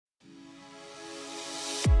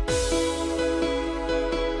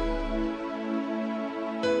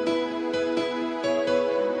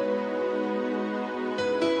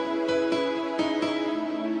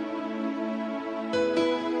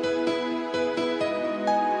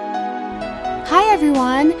Hi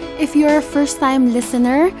everyone! If you're a first-time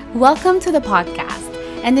listener, welcome to the podcast.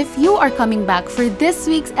 And if you are coming back for this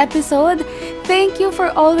week's episode, thank you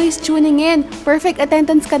for always tuning in. Perfect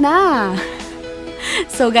attendance ka na!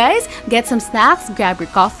 So guys, get some snacks, grab your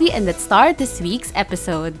coffee, and let's start this week's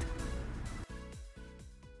episode.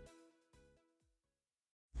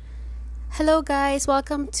 Hello guys,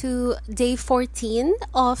 welcome to day 14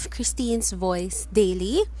 of Christine's Voice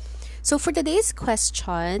Daily. So for today's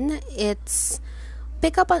question, it's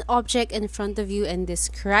pick up an object in front of you and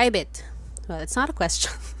describe it. Well, it's not a question,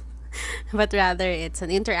 but rather it's an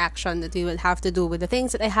interaction that we will have to do with the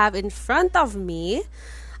things that I have in front of me.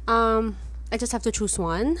 I just have to choose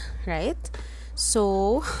one, right?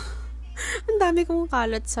 So, ang dami kong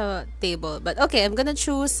kalat sa table. But okay, I'm gonna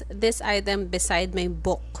choose this item beside my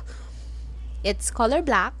book. It's color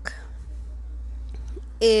black.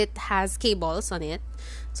 It has cables on it.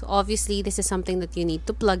 So obviously, this is something that you need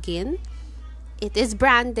to plug in. It is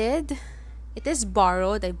branded. It is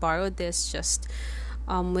borrowed. I borrowed this just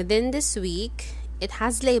within this week. It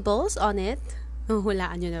has labels on it.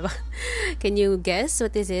 Hulaan nyo na ba? Can you guess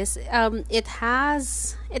what this is? It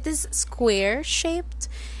is square shaped.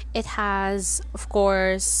 It has, of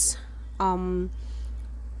course, parang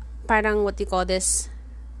what do you call this?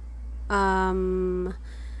 A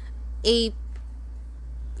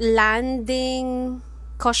landing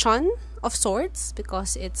cushion of sorts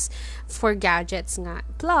because it's for gadgets nga.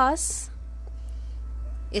 Plus,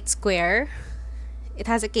 it's square. It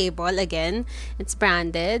has a cable again. It's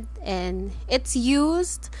branded and it's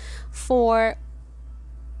used for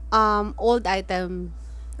an old item.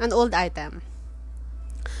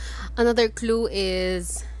 Another clue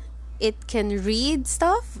is it can read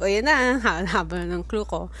stuff. O yun na, haba ng clue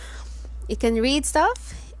ko. It can read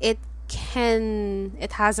stuff. It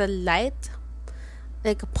has a light,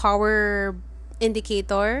 like a power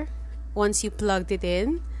indicator once you plugged it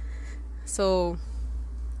in. So,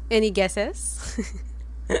 any guesses?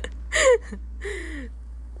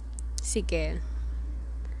 Sige.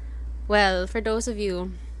 Well, for those of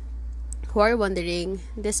you who are wondering,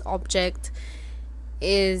 this object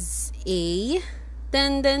is a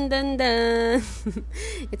dun dun dun dun.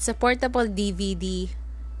 It's a portable DVD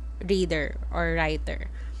reader or writer.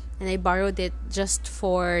 And I borrowed it just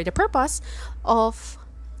for the purpose of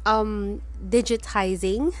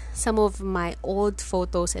digitizing some of my old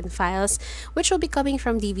photos and files, which will be coming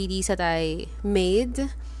from DVDs that I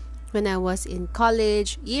made when I was in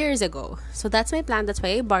college years ago. So that's my plan. That's why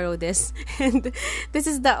I borrowed this. And this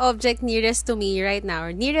is the object nearest to me right now,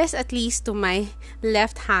 or nearest at least to my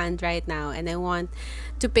left hand right now. And I want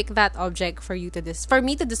to pick that object for me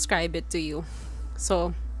to describe it to you.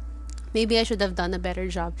 So maybe I should have done a better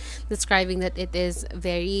job describing that it is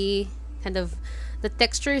very kind of, the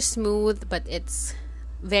texture is smooth, but it's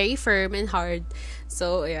very firm and hard.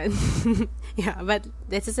 So, ayan. Yeah, but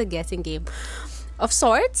this is a guessing game of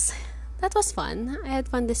sorts. That was fun. I had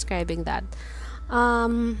fun describing that.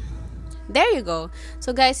 There you go.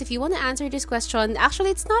 So, guys, if you want to answer this question,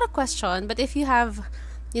 actually, it's not a question, but if you have,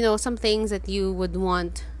 some things that you would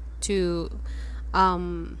want to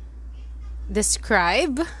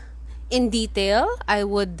describe in detail, I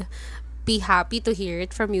would be happy to hear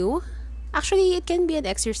it from you. Actually, it can be an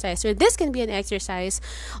exercise, or this can be an exercise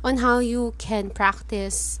on how you can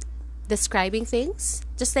practice describing things,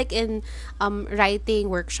 just like in writing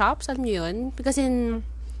workshops. Alam niyo yun? Because in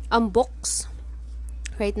books,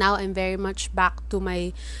 right now I'm very much back to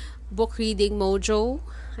my book reading mojo.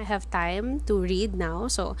 I have time to read now,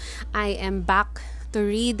 so I am back to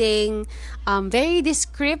reading very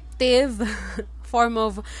descriptive form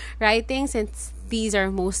of writing, since these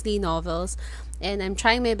are mostly novels, and I'm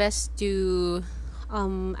trying my best to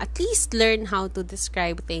at least learn how to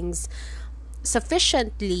describe things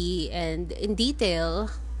sufficiently and in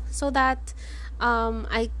detail, so that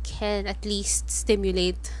I can at least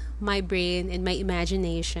stimulate my brain and my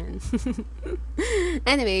imagination.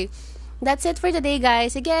 Anyway, that's it for today,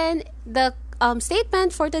 guys. Again, the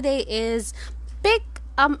statement for today is pick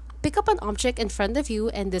up an object in front of you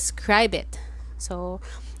and describe it. So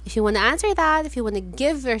if you want to answer that, if you want to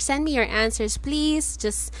give or send me your answers, please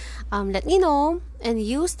just let me know and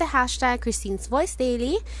use the hashtag Christine's Voice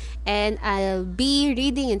Daily, and I'll be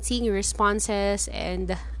reading and seeing your responses.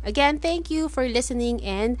 And again, thank you for listening,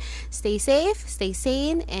 and stay safe, stay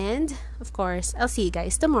sane, and of course, I'll see you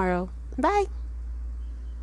guys tomorrow. Bye!